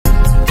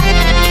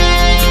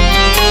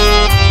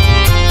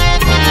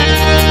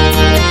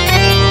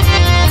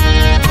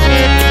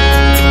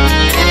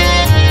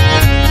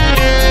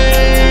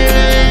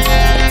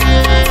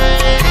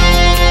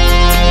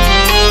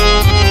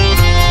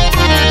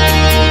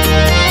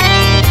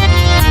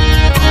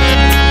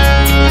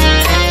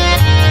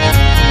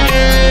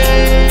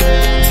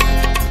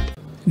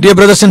Dear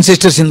brothers and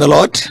sisters in the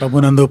Lord,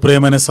 ప్రభునందు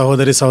ప్రియమైన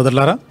సహోదరి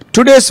సహోదరులారా,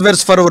 today's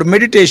verse for our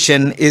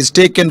meditation is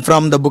taken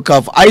from the book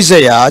of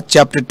Isaiah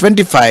chapter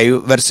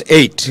 25 verse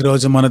 8. ఈ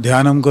రోజు మన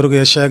ధ్యానం కొరకు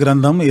యెషయా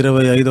గ్రంథం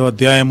 25వ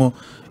అధ్యాయము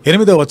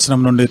 8వ వచనం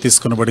నుండి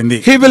తీసుకొనబడింది.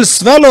 He will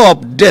swallow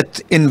up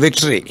death in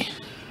victory.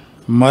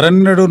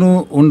 మరణుడును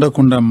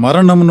ఉండకుండా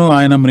మరణమును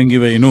ఆయన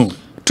మృంగివేయును.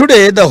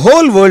 Today the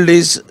whole world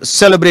is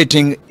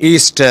celebrating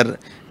Easter,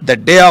 the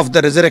day of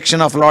the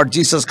resurrection of Lord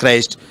Jesus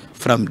Christ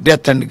from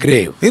death and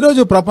grave. ఈ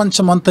రోజు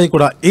ప్రపంచమంతా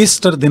కూడా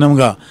ఈస్టర్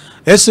దినముగా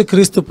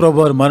యేసుక్రీస్తు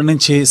ప్రభువారు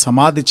మరణించి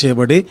సమాధి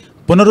చేయబడి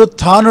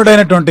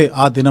పునరుత్థానుడైనటువంటి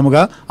ఆ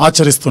దినముగా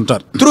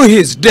ఆచరిస్తుంటారు. Through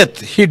his death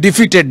he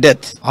defeated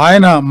death.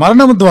 ఆయన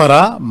మరణము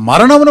ద్వారా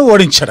మరణమును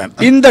ఓడించాడు.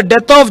 In the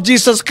death of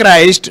Jesus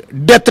Christ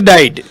death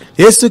died.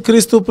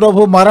 యేసుక్రీస్తు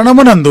ప్రభు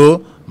మరణమునందు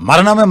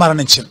మరణమే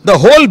మరణించింది. The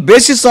whole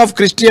basis of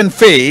Christian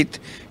faith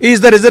is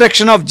the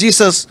resurrection of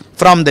Jesus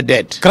from the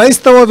dead.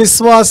 క్రైస్తవ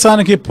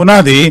విశ్వాసానికి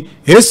పునాది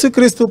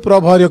యేసుక్రీస్తు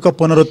ప్రభువారి యొక్క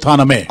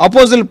పునరుత్థానమే.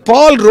 Apostle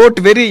Paul wrote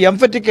very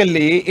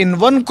emphatically in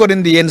 1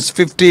 Corinthians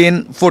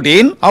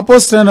 15:14.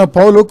 అపోస్తలుడైన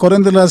పౌలు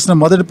కొరింథీయులకు రాసిన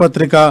మొదటి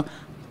పత్రిక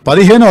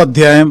 15వ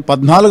అధ్యాయం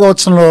 14వ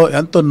వచనంలో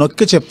ఎంతో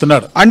నొక్కి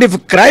చెప్తున్నాడు. And if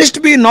Christ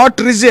be not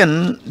risen,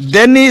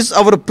 then is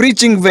our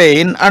preaching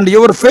vain, and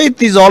your faith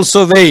is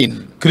also vain.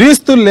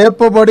 క్రీస్తు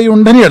లేపబడి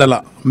ఉండని ఎడల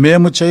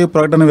మేము చేయు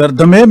ప్రకటన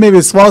వ్యర్థమే, మీ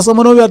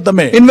విశ్వాసమును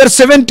వ్యర్థమే. In verse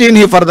 17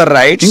 he further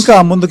writes, ఇంకా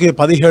ముందుకి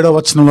 17వ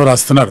వచనంలో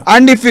రాస్తున్నాడు.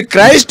 And if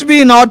Christ be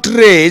not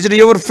raised,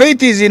 your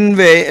faith is in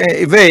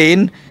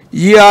vain,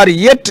 ye are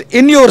yet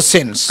in your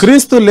sins.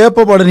 క్రీస్తు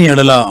లేపబడిన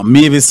ఎడల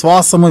మీ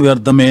విశ్వాసము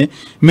వ్యర్థమే,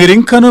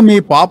 మీరింకను మీ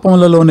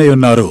పాపములలోనే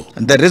ఉన్నారు.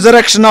 The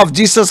resurrection of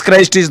Jesus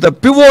Christ is the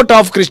pivot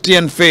of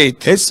Christian faith.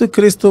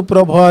 యేసుక్రీస్తు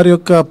ప్రభువారి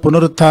యొక్క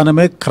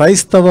పునరుత్థానమే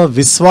క్రైస్తవ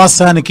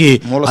విశ్వాసానికి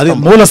అది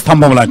మూల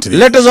స్తంభం లాంటిది.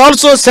 Let us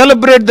also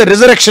celebrate the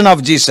resurrection of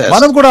Jesus.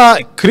 మనం కూడా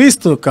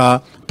క్రీస్తు యొక్క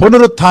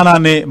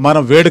పునరుత్థానాన్ని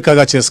మనం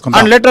వేడుకగా చేసుకుందాం.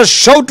 And let us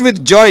shout with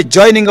joy,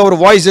 joining our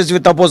voices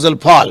with Apostle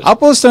Paul.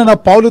 అపోస్తలుడైన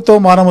పౌలుతో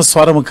మనము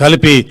స్వరము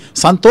కలిపి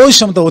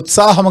సంతోషంతో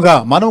ఉత్సాహముగా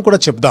మనం కూడా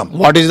చెప్దాం.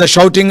 What is the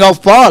shouting of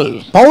Paul?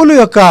 పౌలు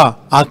యొక్క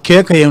ఆ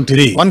కేక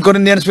ఏమిటిది? 1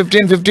 Corinthians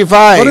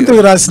 15:55.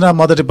 కొరింథీయులకు రాసిన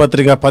మొదటి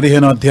పత్రిక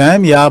 15వ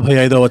అధ్యాయం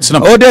 55వ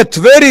వచనం. O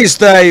death, where is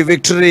thy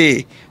victory?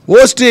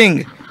 O sting,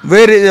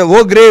 O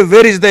grave,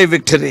 where is thy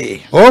victory?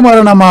 ఓ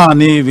మరణమా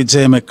నీ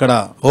విజయం ఎక్కడ?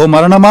 ఓ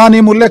మరణమా నీ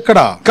ముల్లెక్కడ?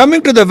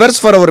 Coming to the verse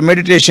for our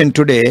meditation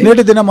today,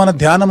 నేటి దిన మన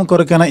ధ్యానం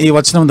కొరకైన ఈ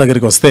వచనం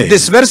దగ్గరికి వస్తే,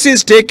 this verse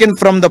is taken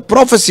from the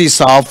prophecies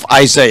of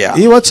Isaiah.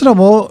 ఈ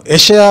వచనము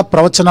యెషయా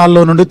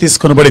ప్రవచనాల్లో నుండి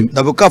తీసుకొనబడింది.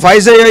 The book of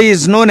Isaiah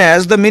is known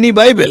as the mini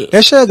Bible.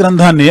 యెషయా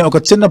గ్రంథాన్ని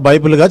ఒక చిన్న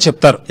బైబిల్ గా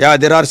చెప్తారు. Yeah,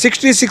 there are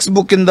 66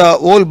 books in the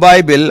old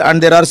Bible and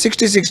there are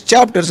 66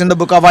 chapters in the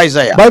book of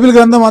Isaiah. Bible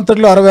గ్రంథం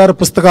అంతట్లో 66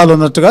 పుస్తకాలు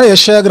ఉన్నట్టుగా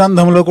యెషయా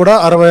గ్రంథంలో కూడా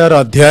 66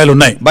 అధ్యాయాలు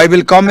ఉన్నాయి.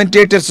 Bible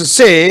commentators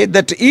say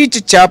that each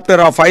chapter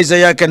of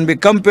Isaiah can be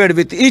compared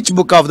with each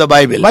book of the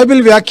Bible.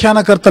 Bible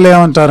వ్యాఖ్యానకర్తలు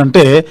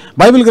ఏమంటారంటే,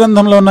 బైబిల్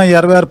గ్రంథంలో ఉన్న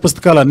 66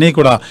 పుస్తకాలన్నీ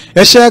కూడా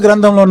యెషయా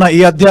గ్రంథంలో ఉన్న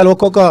ఈ అధ్యాయాలు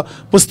ఒక్కొక్క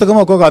పుస్తకం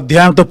ఒక్కొక్క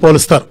అధ్యాయంతో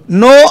పోలుస్తారు.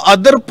 No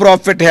other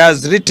prophet has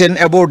written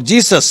about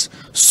Jesus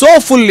so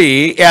fully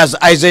as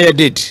Isaiah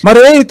did.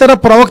 మరే ఇతర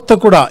ప్రవక్త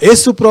కూడా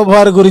యేసు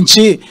ప్రభువారి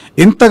గురించి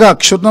ఇంతగా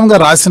క్షుణ్ణంగా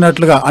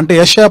రాసినట్లుగా, అంటే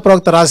యెషయా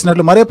ప్రవక్త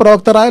రాసినట్లు మరే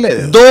ప్రవక్త రాయలేదు.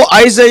 Though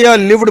Isaiah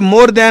lived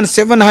more than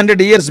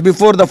 700 years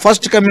before the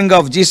first coming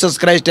of Jesus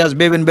Christ as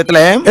babe in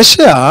Bethlehem,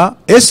 యెషయా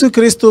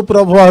యేసుక్రీస్తు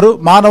ప్రభువారు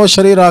మానవ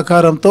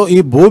శరీరాకారంతో ఈ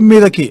భూమి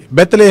మీదకి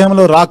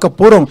బెత్లెహేములో రాక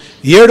పూర్వం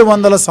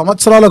 700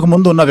 సంవత్సరాలకు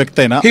ముందు ఉన్న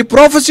వ్యక్తి అయినా he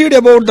prophesied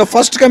about the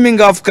first coming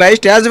of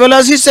Christ as well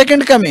as his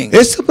second coming.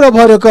 యేసు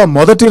ప్రభువారి యొక్క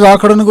మొదటి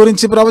రాకడను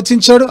గురించి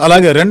ప్రవచించాడు,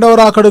 అలాగే రెండవ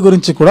రాకడ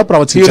గురించి కూడా He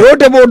ప్రవచించాడు.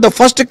 wrote about the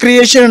first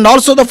creation and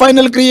also the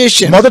final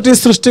creation. మొదటి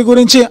సృష్టి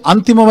గురించి,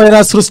 అంతిమమైన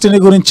సృష్టిని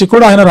గురించి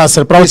కూడా ఆయన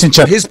రాశారు,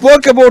 ప్రవచించారు. He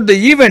spoke about the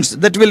events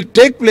that will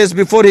take place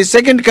before his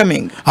second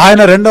coming.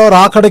 ఆయన రెండవ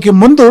రాకడికి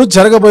ముందు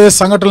జరగబోయే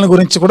సంఘటనల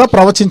గురించి కూడా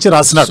ప్రవచించి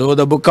రాసినాడు. So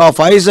the book of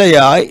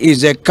Isaiah is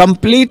a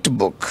complete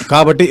book.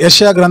 కాబట్టి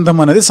యెషయా గ్రంథం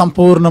అనేది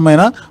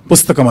సంపూర్ణమైన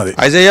పుస్తకం. అది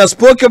Isaiah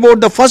spoke about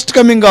the first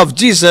coming of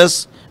Jesus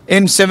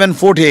in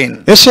 7:14.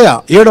 యెషయా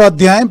 7వ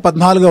అధ్యాయం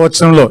 14వ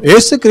వచనంలో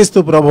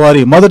యేసుక్రీస్తు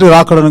ప్రభువారి మొదటి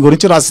రాకడను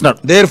గురించి రాసినాడు.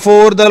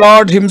 Therefore the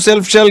Lord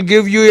himself shall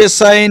give you a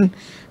sign,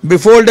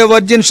 behold a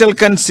virgin shall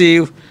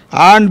conceive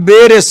and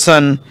bear a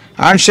son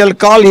and shall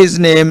call his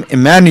name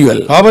Emmanuel.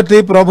 కాబట్టి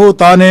ప్రభు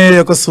తానే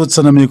ఒక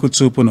సూచన మీకు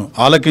చూపును,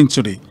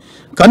 ఆలకించుడి.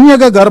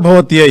 కన్యక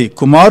గర్భవతి అయి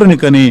కుమారుని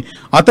కని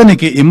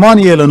అతనికి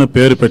ఇమ్మానుయేలును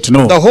పేరు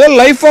పెట్టును. The whole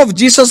life of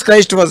Jesus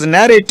Christ was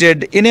narrated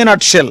in a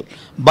nutshell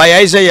by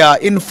Isaiah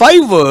in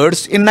 5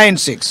 words in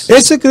 9:6.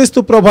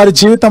 యేసుక్రీస్తు ప్రభువారి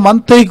జీవితం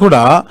అంతా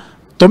కూడా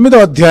 9వ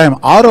అధ్యాయం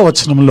 6వ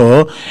వచనంలో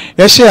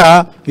యెషయా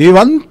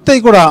ఇవంతా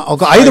కూడా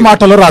ఒక 5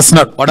 మాటల్లో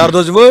రాసినాడు. What are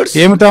those words?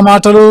 ఏమిటా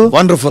మాటలు?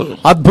 Wonderful,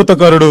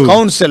 అద్భుతకరుడు,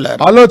 Counselor,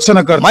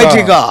 ఆలోచనకర్త,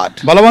 Mighty God,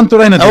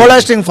 బలవంతుడైన దేవుడు,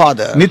 Everlasting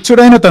Father,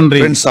 నిత్యుడైన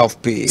తండ్రి, Prince of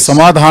Peace.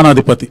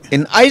 సమాధానాధిపతి.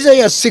 In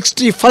Isaiah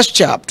 61st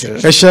chapter,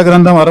 యెషయా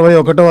గ్రంథం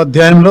 61వ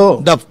అధ్యాయంలో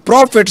the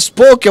prophet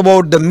spoke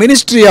about the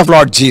ministry of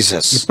Lord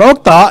Jesus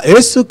ప్రవక్త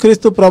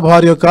యేసుక్రీస్తు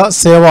ప్రభువారి యొక్క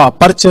సేవ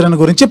పరిచర్యను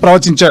గురించి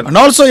ప్రవచించాడు. and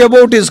also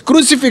about his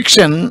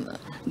crucifixion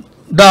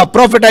the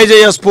prophet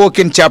Isaiah spoke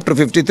in chapter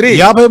 53.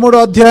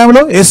 53వ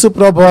అధ్యాయంలో యేసు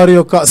ప్రభువారి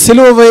యొక్క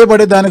సిలువ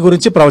వేయబడే దాని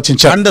గురించి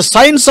ప్రవచించారు. And the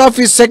signs of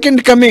his second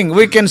coming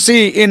we can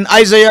see in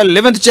Isaiah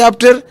 11th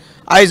chapter,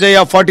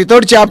 Isaiah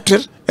 43rd chapter.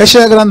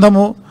 యెషయా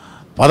గ్రంథము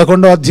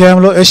 11వ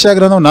అధ్యాయంలో, యెషయా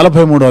గ్రంథం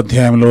 43వ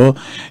అధ్యాయంలో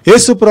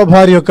యేసు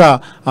ప్రభువారి యొక్క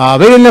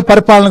వెయ్యేళ్ల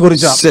పరిపాలన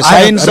గురించి,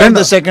 signs of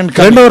the second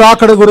coming, రెండవ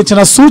రాకడ గురించిన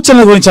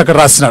సూచనల గురించి అక్కడ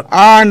రాసినాడు.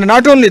 And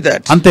not only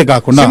that,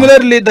 అంతేకాకుండా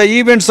similarly the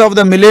events of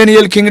the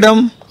millennial kingdom,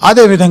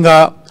 అదే విధంగా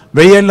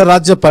వెయ్యేళ్ల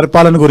రాజ్య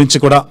పరిపాలన గురించి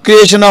కూడా,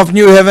 creation of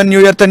new heaven, new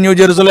earth and new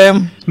Jerusalem,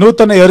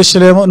 నూతన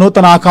యెరూషలేము,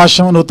 నూతన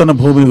ఆకాశం, నూతన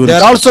భూమి they are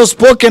గురించి, also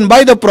spoken by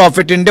the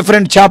prophet in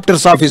different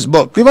chapters of his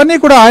book. ఇవన్నీ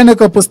కూడా ఆయన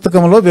యొక్క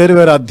పుస్తకంలో వేరు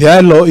వేరు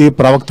అధ్యాయాల్లో ఈ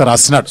ప్రవక్త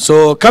రాసినాడు. So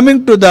coming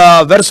to the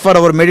verse for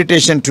our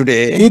meditation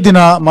today, ఈ దిన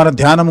మన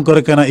ధ్యానం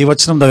కొరకైన ఈ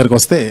వచనం దగ్గరికి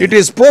వస్తే, it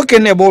is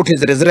spoken about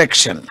his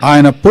resurrection.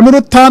 ఆయన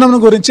పునరుత్థానం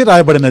గురించి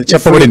రాయబడినది,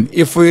 చెప్పబడింది.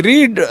 If we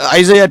read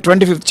Isaiah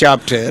 25th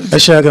chapter,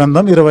 యెషయా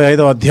గ్రంథం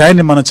 25వ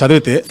అధ్యాయాన్ని మనం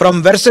చదివితే, from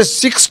verses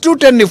 6 to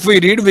 10 if we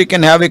read, we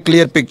can have a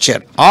clear picture.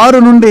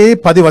 6 నుండి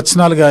 10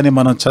 వచనాలు గాని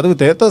మనం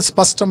చదివితే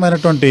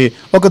స్పష్టమైనటువంటి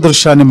ఒక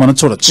దృశ్యాన్ని మనం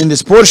చూడొచ్చు. In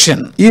this portion,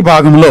 ఈ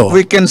భాగంలో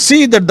we can see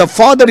that the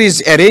father is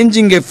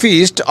arranging a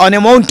feast on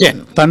a mountain,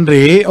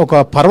 తండ్రి ఒక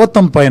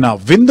పర్వతం పైన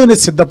విందుని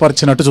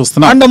సిద్ధపరిచినట్టు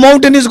చూస్తున్నాం. and the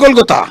mountain is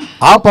Golgotha.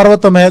 ఆ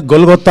పర్వతమే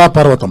గొల్గొతా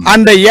పర్వతం.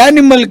 And the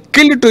animal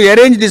killed to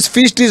arrange this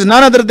feast is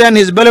none other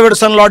than his beloved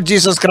son Lord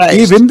Jesus ఈ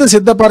Christ. విందు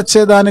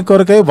సిద్ధపరిచే దాని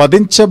కొరకై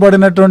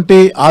వధించబడినటువంటి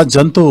ఆ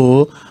జంతువు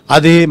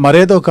అది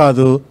మరేదో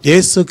కాదు,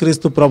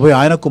 యేసుక్రీస్తు ప్రభు,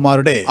 ఆయన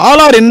కుమారుడే. All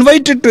are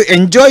invited to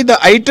enjoy the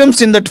items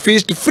in that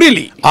feast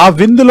freely. ఆ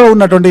విందులో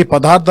ఉన్నటువంటి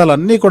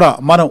పదార్థాలన్నీ కూడా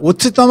మనం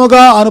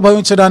ఉచితముగా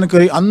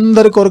అనుభవించడానికి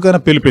అందరి కొరకైన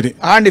పిలిపిది.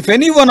 And if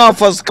any one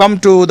of us come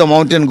to the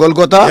mountain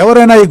Golgotha,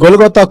 ఎవరైనా ఈ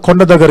గొల్గొతా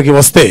కొండ దగ్గరికి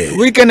వస్తే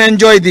we can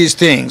enjoy these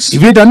things.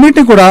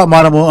 వీటన్నిటిని కూడా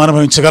మనము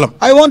అనుభవించగలం.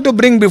 I want to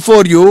bring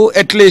before you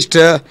at least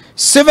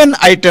 7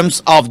 items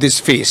of this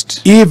feast.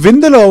 ఈ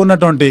విందులో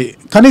ఉన్నటువంటి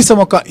కనీసం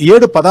ఒక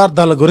 7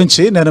 పదార్థాల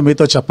గురించి నేను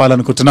మీతో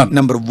చెప్పాలనుకుంటున్నాను.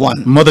 Number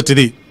 1,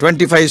 మొదటిది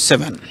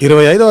 25:7.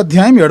 25వ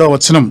అధ్యాయం 7వ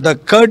వచనం. The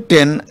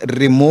curtain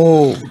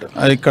removed.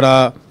 ఇక్కడ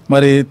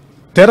మరి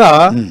తెర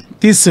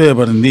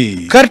తీసివేయబడింది.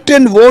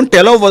 Curtain won't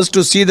allow us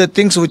to see the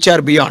things which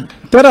are beyond.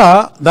 తెర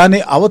దాని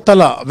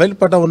అవతల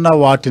వెలుపట ఉన్న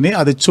వాటిని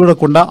అది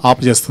చూడకుండా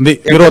ఆపుచేస్తుంది,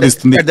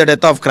 విరోధిస్తుంది. At the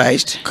death of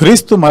Christ,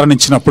 క్రీస్తు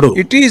మరణించినప్పుడు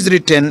it is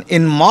written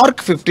in Mark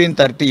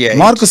 15:38.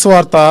 Mark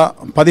సువార్త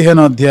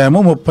 15వ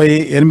అధ్యాయము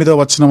 38వ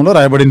వచనంలో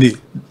రాయబడింది.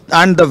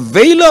 And the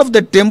veil of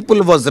the temple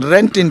was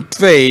rent in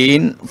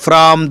twain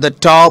from the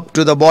top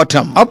to the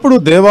bottom. అప్పుడు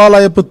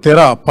దేవాలయపు తెర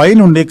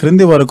పైనుండి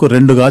క్రింది వరకు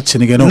రెండుగా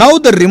చినిగెను. Now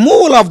the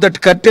removal of that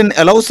curtain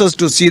allows us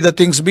to see the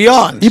things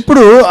beyond.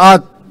 ఇప్పుడు ఆ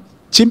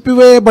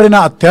చింపివేయబడిన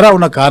ఆ తెర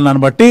ఉన్న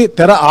కారణాన్ని బట్టి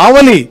తెర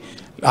ఆవలి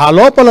ఆ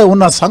లోపల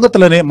ఉన్న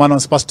సంగతులని మనం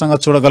స్పష్టంగా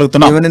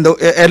చూడగలుగుతున్నాం. Even in the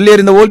earlier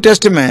in the Old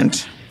Testament,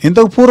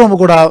 ఇంతకు పూర్వం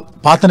కూడా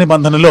పాత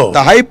నిబంధనలో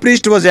the high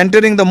priest was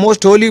entering the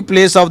most holy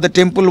place of the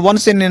temple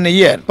once in a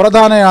year.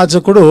 ప్రధాన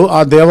యాజకుడు ఆ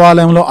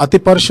దేవాలయంలో అతి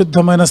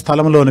పరిశుద్ధమైన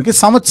స్థలంలోనికి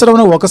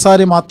సంవత్సరంలో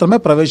ఒకసారి మాత్రమే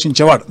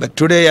ప్రవేశించేవాడు. But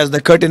today as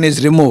the curtain is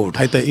removed,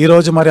 అయితే ఈ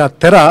రోజు మరి ఆ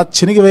తెర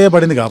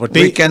చినిగివేయబడింది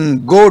కాబట్టి we can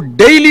go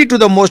daily to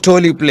the most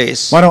holy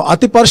place. మనం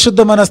అతి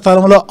పరిశుద్ధమైన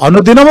స్థలంలో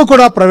అనుదినము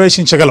కూడా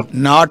ప్రవేశించగలం.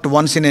 Not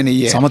once in a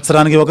year.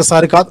 సంవత్సరానికి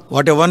ఒకసారి కాదు.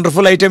 What a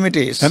wonderful item it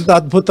is. ఎంత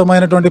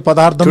అద్భుతమైనటువంటి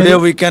పదార్థం. Today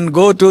we can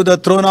go to the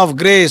throne of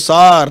grace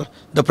or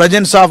the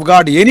presence of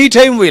God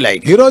anytime we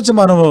like. ఈ రోజు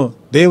మనము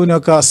దేవుని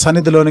యొక్క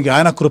సన్నిధిలోనికి,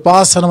 ఆయన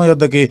కృపాసనం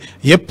యొద్దకి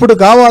ఎప్పుడు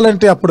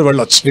కావాలంటే అప్పుడు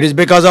వెళ్ళొచ్చు. It is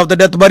because of the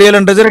death, burial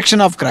and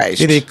resurrection of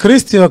Christ. ఇది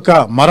క్రీస్తు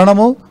యొక్క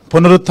మరణము,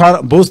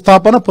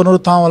 భూస్థాపన,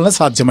 పునరుత్థానం వలన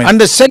సాధ్యమైంది. And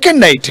the second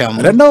item,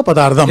 రెండవ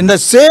పదార్థం, in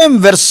the same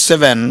verse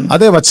 7,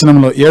 అదే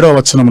వచనంలో 7వ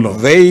వచనంలో,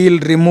 veil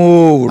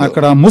removed.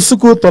 అక్కడ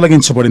ముసుగు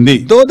తొలగించబడింది.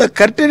 Though the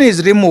curtain is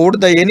removed,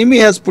 the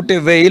enemy has put a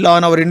veil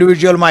on our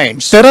individual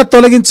minds. తెర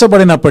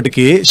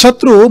తొలగించబడినప్పటికీ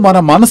శత్రువు మన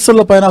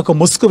మనస్సుల పైన ఒక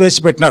ముసుగు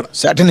వేసి పెట్టినాడు.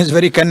 Satan is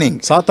very cunning.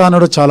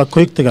 సాతానుడు చాలా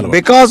కుయుక్తి గలవాడు.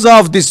 Because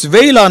of this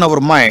veil on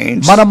our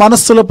minds, మన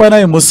మనస్సుల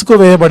పైన ఈ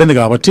ముసుగు వేయబడింది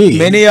కాబట్టి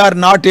many are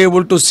not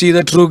able to see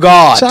the true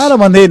God. చాలా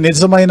మంది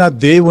నిజమైన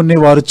దేవుణ్ణి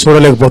వారు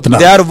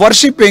చూడలేకపోతున్నారు. They are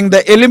worshipping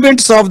the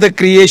elements of the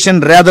creation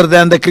rather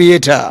than the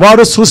creator.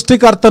 వారు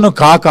సృష్టికర్తను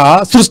కాక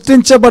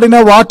సృష్టించబడిన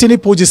వాటిని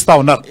పూజిస్తా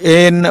ఉన్నారు.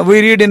 We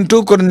read in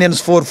 2 Corinthians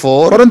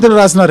 4:4. కొరింథీయులకు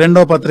రాసిన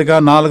 2వ పత్రిక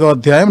 4వ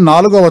అధ్యాయం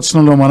 4వ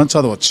వచనంలో మనం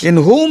చదవచ్చు. In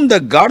whom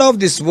the God of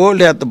this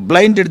world hath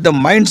blinded the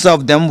minds of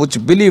them which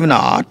believe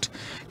not,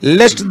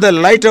 lest the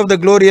light of the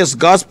glorious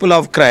gospel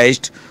of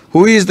Christ,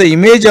 who is the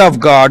image of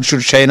God,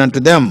 should shine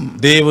unto them.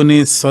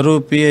 దేవుని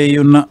స్వరూపి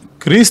అయ్యున్న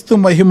క్రీస్తు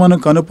మహిమను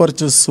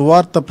కనుపరచు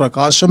సువార్త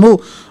ప్రకాశము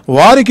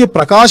వారికి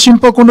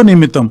ప్రకాశింపకుండా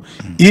నిమిత్తం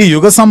ఈ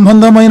యుగ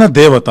సంబంధమైన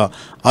దేవత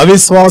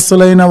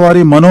అవిశ్వాసులైన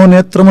వారి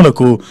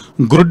మనోనేత్రములకు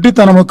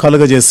గ్రుడ్డితనము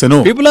కలుగజేసెను.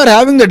 People are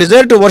having the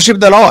desire to worship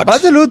the Lord.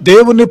 ప్రజలు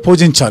దేవుణ్ణి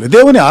పూజించాలి,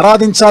 దేవుని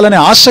ఆరాధించాలనే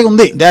ఆశ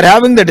ఉంది. They are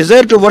having the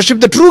desire to worship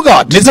the true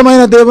God.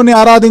 నిజమైన దేవుని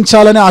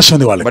ఆరాధించాలనే ఆశ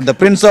ఉంది వాళ్ళకి. But the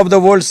prince of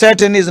the world,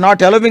 Satan, is not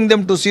allowing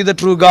them to see the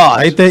true God.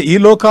 అయితే ఈ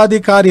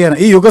లోకాధికారి అయిన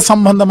ఈ యుగ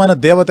సంబంధమైన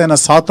దేవతైన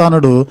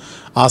సాతానుడు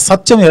ఆ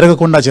సత్యం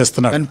ఎరగకుండా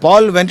చేస్తున్నాడు. When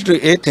Paul went to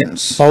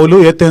Athens, Paul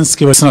Athens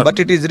కి వచ్చినాడు. but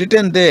it is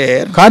written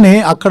there, కానీ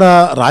అక్కడ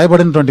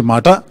రాయబడినటువంటి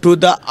మాట to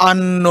the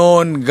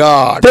unknown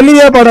God.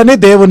 తెలియబడని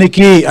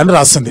దేవునికి అని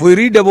రాసింది. We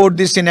read about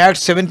this in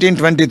Acts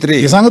 17:23.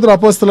 ఈ సంగతులు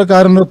అపోస్తలుల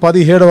కార్యములు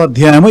 17వ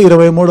అధ్యాయము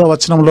 23వ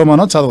వచనంలో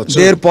మనం చదవచ్చు.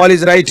 There Paul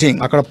is writing,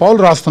 అక్కడ పౌలు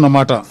రాస్తున్న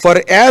మాట, for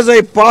as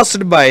I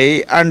passed by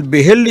and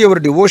beheld your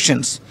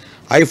devotions,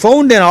 I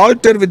found an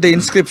altar with the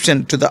inscription,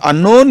 to the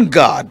unknown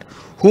God,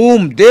 whom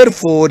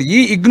therefore ye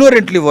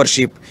ignorantly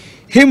worship,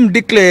 him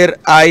declare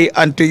I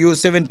unto you.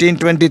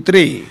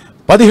 17:23.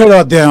 17వ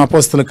అధ్యాయం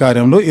అపోస్తలుల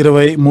కార్యములు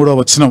 23వ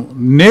వచనం,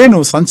 నేను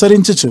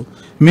సంచరించుచు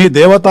మీ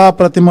దేవతా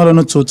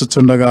ప్రతిమలను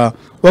చూచుచుండగా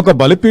ఒక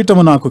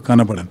బలిపీఠము నాకు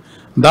కనబడను,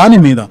 దాని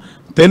మీద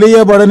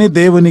తెలియబడని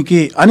దేవునికి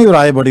అని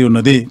వ్రాయబడి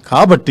ఉన్నది.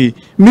 కాబట్టి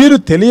మీరు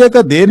తెలియక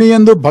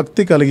దేనియందు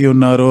భక్తి కలిగి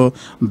ఉన్నారో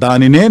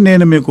దానినే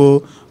నేను మీకు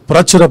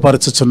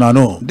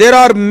ప్రచురపరచుచున్నాను. There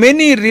are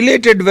many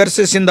related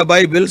verses in the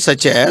Bible,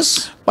 such as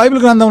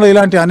Bible గ్రంథంలో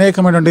ఇలాంటి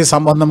అనేకమైనటువంటి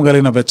సంబంధం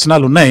కలిగిన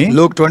వచనాలు ఉన్నాయి.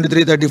 Luke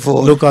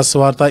 23:34. లూకా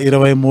సువార్త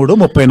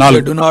 23:34.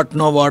 They do not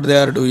know what they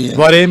are doing.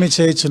 వారేమి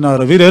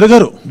చేయుచున్నారు వీరు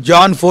ఎరుగరు.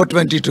 John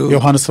 4:22.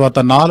 యోహాను సువార్త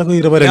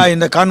 4:22. Yeah,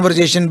 in the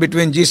conversation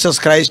between Jesus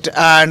Christ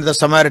and the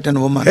Samaritan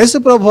woman. యేసు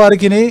ప్రభు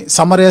వారికి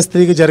సమరయ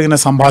స్త్రీకి జరిగిన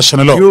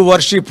సంభాషణలో, You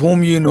worship whom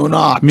you know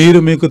not.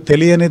 మీరు మీకు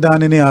తెలియని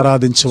దానిని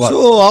ఆరాధించువారు.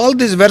 So all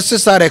these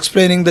verses are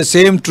explaining the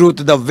same truth.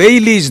 The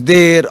veil is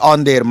there on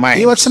their ఈ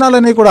mind.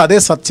 వచనాలన్నీ కూడా అదే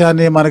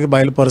సత్యాన్ని మనకి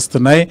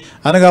బయలుపరుస్తున్నాయి.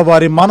 అనగా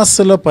వారి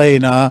మనస్సుల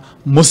పైన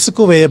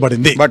ముసుగు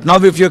వేయబడింది. But now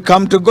if you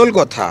come to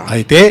Golgotha,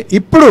 అయితే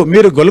ఇప్పుడు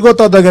మీరు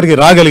గొల్గొతా దగ్గరికి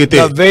రాగలిగితే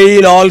the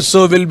veil also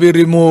will be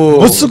removed.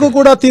 ముసుగు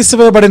కూడా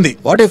తీసివేయబడింది.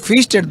 What a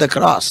feast at the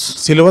cross.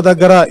 శిలువ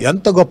దగ్గర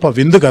ఎంత గొప్ప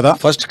విందు కదా.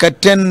 First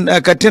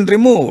curtain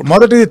removed.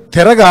 మొదటి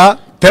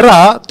తెర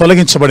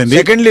తొలగించబడింది.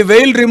 Secondly,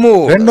 veil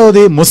removed.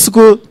 రెండవది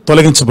ముసుగు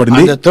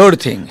తొలగించబడింది. And the third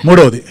thing,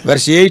 మూడవది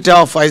verse 8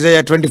 of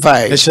Isaiah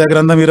 25. యెషయా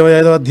గ్రంథం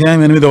 25వ అధ్యాయం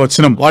 8వ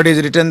వచనం, What is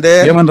written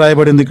there? ఏమని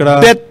రాయబడింది ఇక్కడ?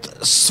 Death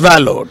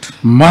swallowed.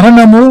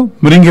 మరణము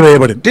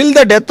మృంగివేయబడింది. Till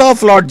the death of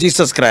Lord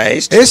Jesus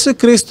Christ,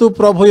 యేసుక్రీస్తు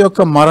ప్రభు యొక్క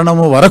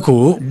మరణము వరకు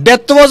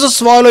death was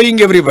swallowing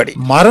everybody.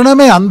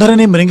 మరణమే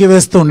అందరినీ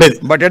మృంగివేస్తూ ఉండేది.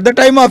 But at the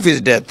time of his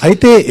death,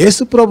 అయితే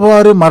యేసు ప్రభు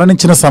వారు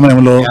మరణించిన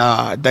సమయంలో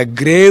the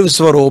graves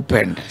were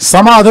opened.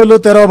 సమాధులు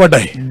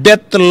తెరవబడ్డాయి.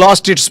 Death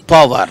lost its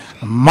power.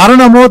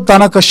 మరణము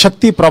తనకు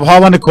శక్తి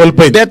ప్రభావాన్ని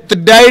కోల్పోయింది. Death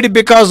died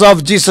because of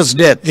Jesus'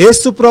 death.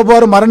 యేసు ప్రభు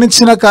వారు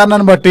మరణించిన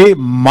కారణాన్ని బట్టి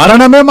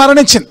మరణమే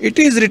మరణించింది. It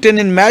is written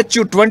in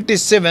Matthew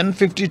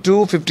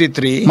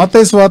 27:52-53.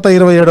 మత్తయి సువార్త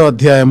 27వ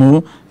అధ్యాయము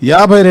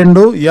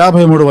 52,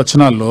 53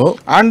 వచనాల్లో,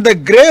 And the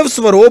graves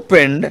were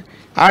opened,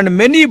 and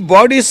many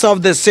bodies of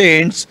the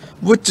saints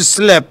which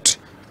slept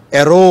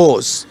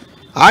arose,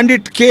 and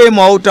it came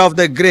out of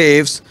the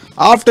graves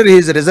after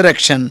his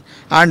resurrection,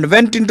 and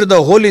went into the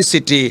holy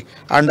city,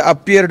 and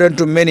appeared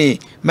unto many.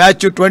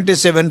 Matthew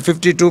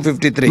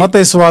 27:52-53.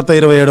 మత్తయి సువార్త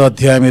 27వ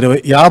అధ్యాయం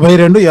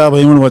 52,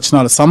 53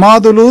 వచనాలు,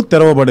 సమాధులు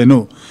తెరవబడెను,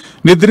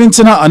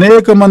 నిద్రించిన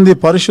అనేక మంది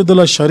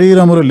పరిశుద్ధుల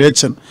శరీరములు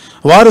లేచెను,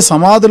 వారు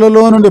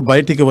సమాధులలో నుండి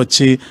బయటికి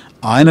వచ్చి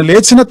ఆయన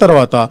లేచిన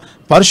తర్వాత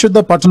పరిశుద్ధ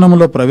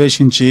పట్టణములో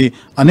ప్రవేశించి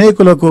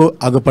అనేకులకు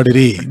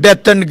అగపడిరి.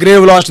 Death and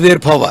grave lost their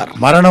power.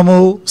 మరణము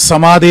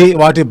సమాధి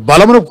వాటి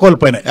బలమును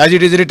కోల్పోయినాయి. As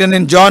it is written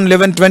in John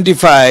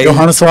 11:25.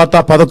 యోహాను సువార్త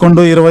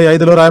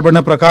 11:25లో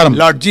రాయబడిన ప్రకారం,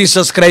 Lord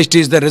Jesus Christ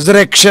is the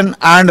resurrection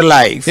and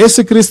life.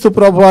 యేసుక్రీస్తు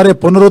ప్రభువారే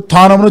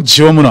పునరుత్థానమును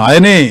జీవమును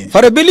ఆయనే.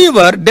 For a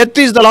believer, death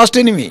is the last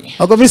enemy.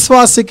 ఒక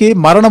విశ్వాసికి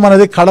మరణం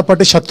అనేది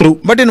కడపటి శత్రువు.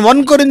 But in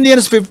 1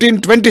 Corinthians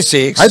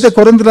 15:26, అయితే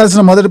కొరింథీ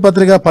రాసిన మొదటి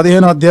పత్రిక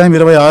 15వ అధ్యాయం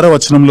 26వ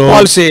వచనంలో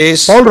Paul says,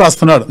 పౌలు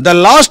రాస్తున్నాడు, the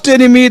last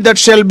enemy that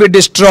shall be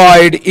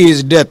destroyed is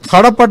death.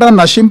 కడపట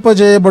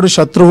నశింపజేయబడు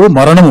శత్రువు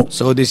మరణము.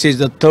 So this is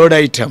the third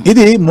item.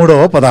 ఇది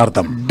మూడవ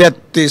పదార్థం.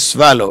 Death is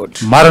swallowed.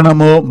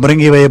 మరణము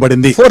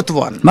మృంగివేయబడింది. Fourth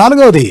one,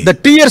 నాలుగవది the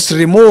tears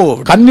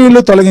removed.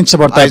 కన్నీళ్లు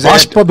తొలగించబడతాయి,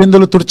 బాష్ప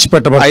బిందులు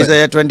తుడిచిపెట్టబడతాయి.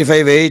 Isaiah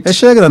 25:8.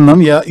 యెషయా గ్రంథం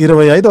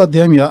 25వ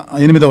అధ్యాయం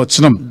 8వ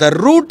వచనం, The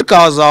root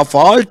cause of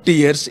all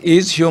tears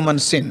is human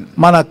sin.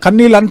 మన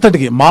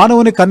కన్నీళ్ళంతటికి,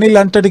 మానవుని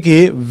కన్నీళ్ళంతటికి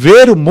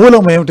వేరు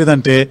మూలం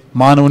ఏమిటిదంటే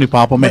మానవుని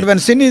పాపమే. But when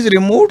sin is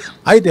removed,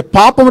 అయితే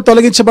పాపము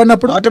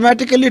తొలగించబడినప్పుడు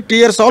automatically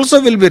tears also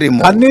will be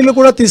removed. కన్నీళ్లు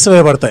కూడా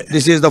తీసివేయబడతాయి.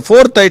 This is the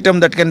fourth item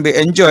that can be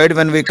enjoyed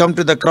when we come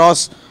to the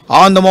cross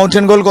on the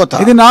mountain Golgotha.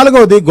 ఇది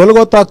నాలుగవది,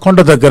 గొల్గొతా కొండ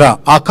దగ్గర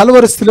ఆ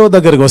కల్వరి శిలువ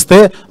దగ్గరికి వస్తే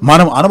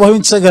మనం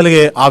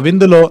అనుభవించగలిగే ఆ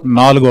విందులో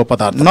నాలుగవ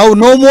పదార్థం. Now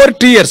no more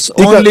tears,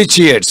 only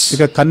cheers.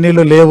 ఇక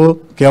కన్నీళ్లు లేవు,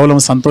 కేవలం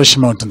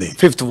సంతోషమే ఉంటుంది.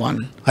 Fifth one,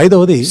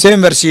 ఐదవది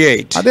same verse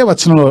 8. అదే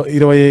వచనంలో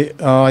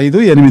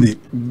 25:8,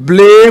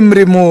 Blame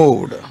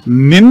removed.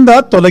 నింద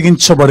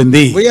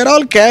తొలగించబడింది. We are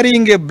all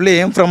carrying a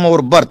blame from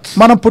our birth.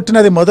 మనం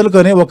పుట్టినది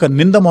మొదలుకొని ఒక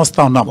నింద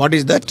మోస్తా ఉన్నాం. What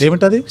is that?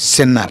 ఏమిటది?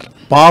 Sinner.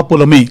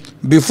 పాపులమి.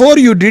 Before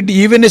you did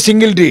even a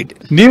single deed,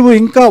 నీవు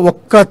ఇంకా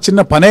ఒక్క చిన్న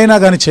పనైనా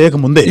గాని చేయక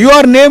ముందే you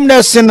are named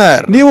as sinner.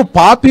 నీవు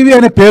పాపివి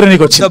అనే పేరు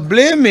నీకు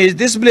వచ్చింది.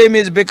 This blame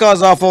is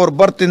because of our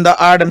birth in the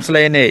Adam's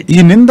lineage.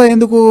 ఈ నింద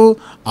ఎందుకు?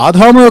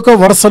 ఆదాము యొక్క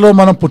వరుసలో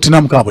మనం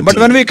పుట్టినాం కాబట్టి. But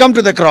when we come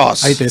to the cross,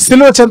 అయితే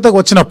సిలువ చెంతకు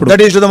వచ్చినప్పుడు,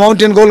 that is to the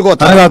mountain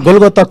Golgotha, అనగా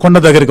గొల్గొతా కొండ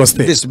దగ్గరికి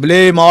వస్తే this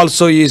blame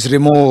also is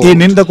removed. ఈ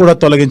నింద కూడా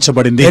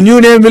తొలగించబడింది. A new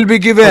name will be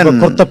given. ఒక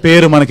కొత్త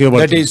పేరు మనకి That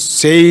ఇవ్వబడింది. is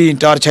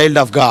saint or child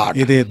of God.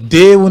 ఇది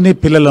దేవుని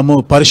పిల్లలము,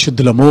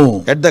 పరిశుద్ధులము.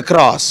 At the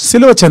cross,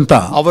 సిలువ చెంత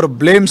our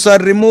blames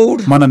are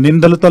removed. మన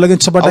నిందలు Our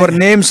తొలగించబడ్డాయి.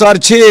 names are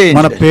changed.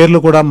 మన పేర్లు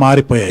కూడా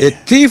మారిపోయాయి. A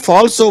thief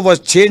also was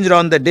changed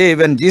on the day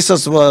when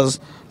Jesus was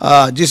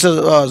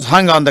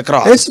hung on the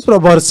cross. యేసు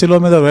ప్రభువారు సిలువ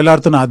మీద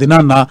వేలాడుతున్న ఆ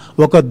దినాన్న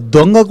ఒక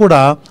దొంగ కూడా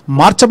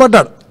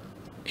మార్చబడ్డాడు.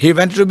 He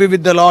went to be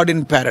with the Lord in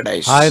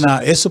paradise. ఆయన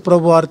యేసు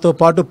ప్రభువారితో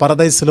పాటు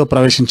పరదైసులో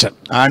ప్రవేశించాడు.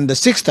 And the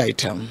sixth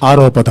item,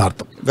 ఆరో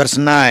పదార్థం, verse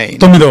 9,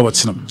 9వ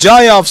వచనం,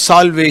 joy of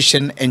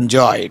salvation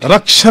enjoyed.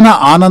 రక్షణ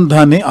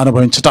ఆనందాన్ని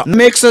అనుభవించుట.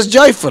 Makes us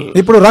joyful.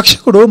 ఇప్పుడు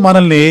రక్షకుడు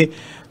మనల్ని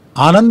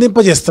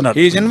ఆనందింపజేస్తున్నాడు.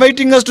 He is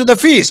inviting us to the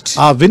feast.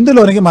 ఆ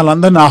విందులోనికి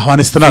మనందరిని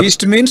ఆహ్వానిస్తున్నాడు.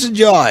 Feast means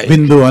joy.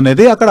 విందు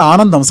అనేది అక్కడ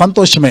ఆనందం,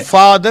 సంతోషమే.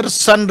 Father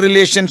son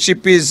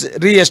relationship is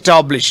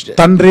re-established.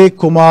 తండ్రి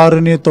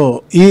కుమారునితో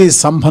ఈ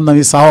సంబంధం,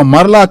 ఈ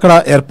మరలా అక్కడ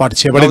ఏర్పాటు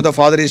Now చేయబడింది. the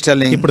father is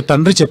telling, ఇప్పుడు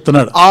తండ్రి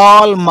చెప్తున్నాడు,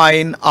 all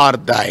mine are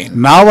thine.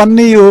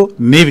 నావన్నీయు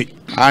నీవి.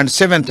 And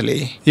seventhly,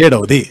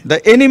 ఏడవది, the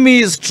enemy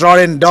is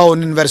trodden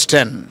down in verse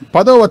 10.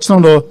 10వ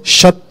వచనంలో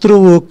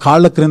శత్రువు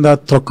కాళ్ళ క్రింద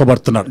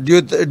త్రొక్కబడుతున్నాడు.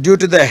 Due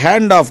to the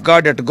hand of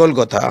God at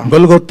Golgotha,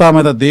 Golgotha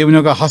మీద దేవుని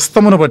యొక్క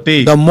హస్తమును బట్టి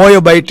the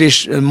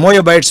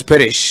Moabites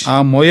perish. ఆ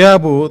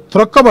మోయాబు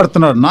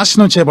త్రొక్కబడుతున్నాడు,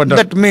 నాశనం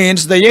చేయబడ్డాడు. That means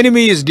the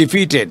enemy is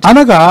defeated.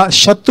 అనగా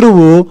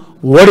శత్రువు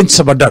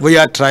ఓడించబడ్డాడు. We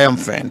are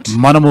triumphant.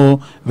 మనము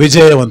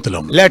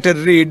విజయవంతులం. Later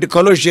read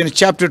Colossians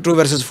chapter 2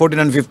 verses 14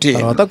 and 15.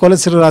 తర్వాత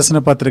కొలస్సీలకు రాసిన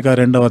పత్రిక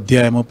 2వ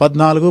అధ్యాయము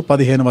 14,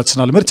 15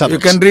 వచనాలు మీరు You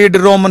చదవండి. can read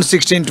Romans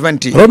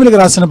 16:20. రోమిలకు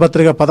రాసిన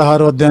పత్రిక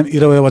 16వ అధ్యాయం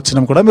 20వ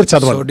వచనం కూడా మీరు So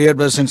చదవండి. dear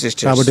brothers and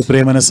sisters, కాబట్టి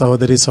ప్రియమైన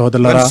సహోదరి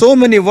సహోదరులారా, when so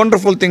many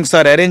wonderful things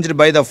are arranged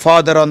by the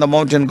Father on the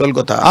mountain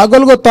Golgotha, ఆ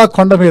గొల్గొతా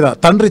కొండ మీద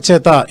తండ్రి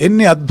చేత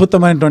ఎన్ని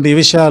అద్భుతమైనటువంటి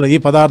విషయాలు, ఈ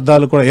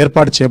పదార్థాలు కూడా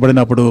ఏర్పాటు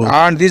చేయబడినప్పుడు,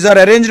 and these are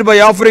arranged by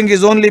offering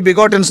his only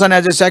begotten son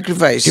as a sacrifice.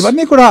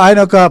 ఇవన్నీ కూడా ఆయన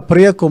యొక్క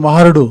ప్రియ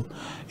కుమారుడు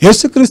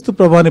యేసుక్రీస్తు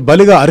ప్రభువుని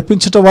బలిగా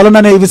అర్పించటం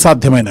వలననే ఇవి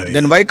సాధ్యమైనవి.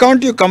 Then why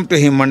can't you come to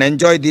him and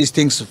enjoy these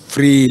things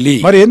freely?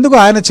 మరి ఎందుకు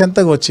ఆయన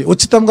చెంతకు వచ్చి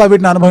ఉచితంగా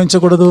వీటిని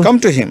అనుభవించకూడదు? Come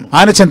to him.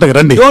 ఆయన చెంతకు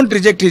రండి. Don't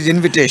reject his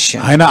invitation.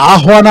 ఆయన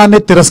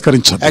ఆహ్వానాన్ని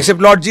తిరస్కరించొద్దు.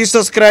 Accept Lord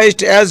Jesus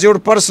Christ as your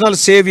personal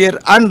savior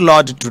and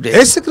Lord today.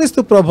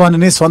 యేసుక్రీస్తు ప్రభువుని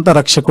నీ స్వంత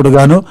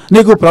రక్షకుడుగాను,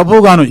 నీకు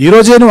ప్రభువుగాను ఈ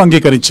రోజే నువ్వు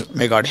అంగీకరించు.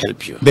 May God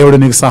help you. దేవుడు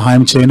నీకు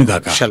సహాయం చేయను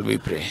గాక. Shall we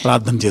pray?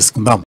 ప్రార్థన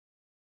చేసుకుందాం.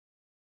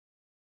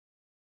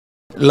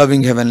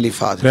 Loving heavenly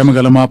Father,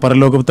 ప్రేమగల మా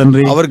పరలోకపు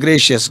తండ్రి, our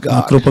gracious మా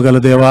God, కృపగల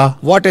దేవా,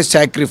 what a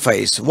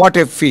sacrifice, what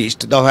a feast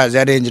thou hast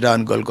arranged on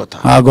Golgotha.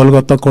 ఆ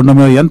గొల్గొతా కొండ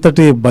మీద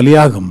ఎంతటి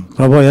బలియాగం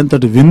ప్రభువా,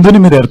 ఎంతటి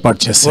విందుని మీరు ఏర్పాటు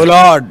Oh చేశారు.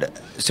 Lord,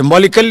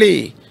 symbolically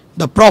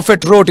the prophet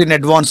wrote in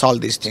advance all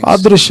these things.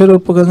 అదృశ్య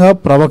రూపకంగా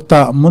ప్రవక్త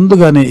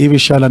ముందుగానే ఈ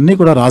విషయాలన్నీ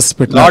కూడా రాసి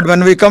పెట్టారు. Lord,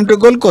 when we come to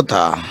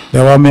Golgotha,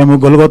 దేవా, మేము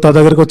గొల్గొతా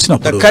దగ్గరికి the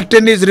వచ్చినప్పుడు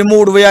curtain is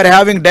removed, we are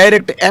having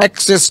direct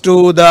access to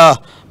the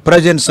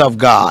presence of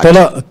God.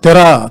 తెర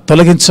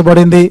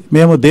తొలగించబడింది.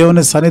 మేము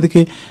దేవుని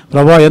సన్నిధికి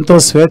ప్రభువా ఎంతో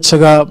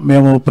స్వేచ్ఛగా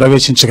మేము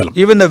ప్రవేశించగలం.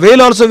 Even the veil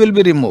also will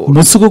be removed.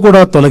 ముసుగు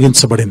కూడా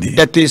తొలగించబడింది.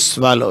 Death is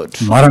swallowed.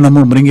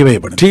 మరణము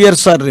మృంగివేయబడింది.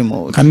 Tears are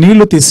removed.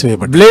 కన్నీళ్లు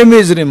తీసివేయబడింది. Blame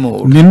is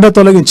removed. నింద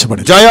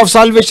తొలగించబడింది. Joy of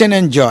salvation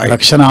enjoyed.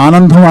 రక్షణ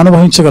ఆనందం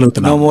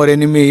అనుభవించగలుగుతున్నాం. No more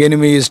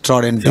enemy is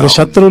trodden ఇక down.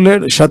 శత్రువు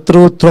లేడు,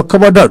 శత్రువు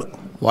త్రొక్కబడ్డాడు.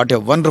 What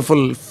a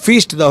wonderful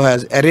feast thou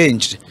hast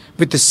arranged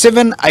with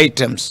 7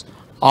 items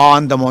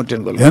on the mountain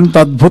Golgotha. ఎంత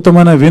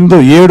అద్భుతమైన విందు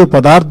 7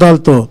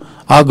 పదార్థాలతో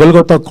ఆ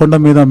గొల్గొతా కొండ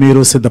మీద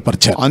మీరు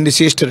సిద్ధపరిచారు. On this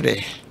Easter day,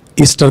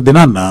 Easter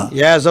దినాన్న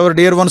yes, our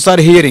dear ones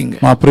are hearing.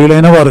 మా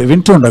ప్రియులైన వారు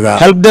వింటుండగా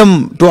Help them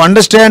to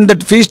understand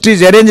that feast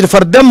is arranged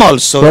for them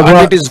also and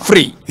it is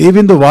free. ఈ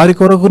విందు వారి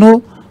కొరకును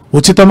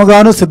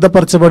ఉచితముగాను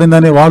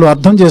సిద్ధపరచబడిందని వాళ్ళు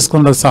అర్థం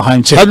చేసుకున్నకు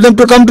సహాయం చేయండి. Help them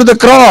to come to the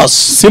cross,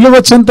 సిలువ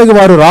చెంతకి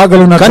వారు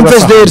రాగలిగినట్లుగా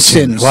confess their సహాయం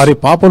చేయండి. sins, వారి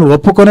పాపలు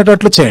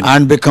ఒప్పుకొనేటట్లు చేయండి.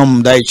 and become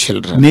thy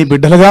children. నీ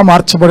బిడ్డలుగా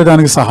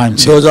మార్చబడడానికి సహాయం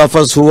చేయండి. Those of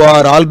us who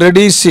are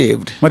already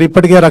saved, మరి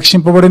ఇప్పటికే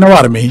రక్షింపబడిన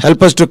వారిని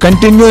help us to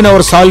continue in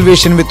our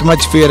salvation with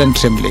much fear and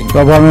trembling.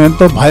 ప్రభువా, మేము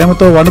ఎంతో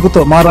భయముతో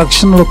వణుకుతో మా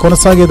రక్షణలో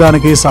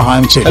కొనసాగేదానికి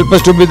సహాయం చేయండి. Help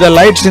us to be the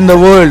lights in the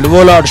world,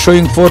 O Lord,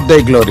 showing forth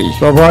thy glory.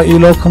 ప్రభువా, ఈ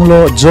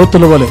లోకంలో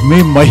జ్యోతుల వలె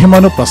మీ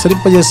మహిమను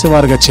ప్రసరింపజేసే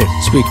వారుగా చేయండి.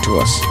 Speak to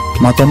us.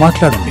 మాతో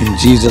మాట్లాడండి. In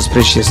Jesus'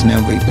 precious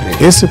name we pray.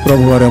 యేసు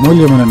ప్రభువారి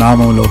అమూల్యమైన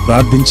నామములో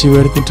ప్రార్థించి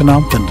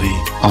వేడుకుంటున్నాం తండ్రి.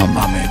 Amen.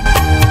 ఆమేన్.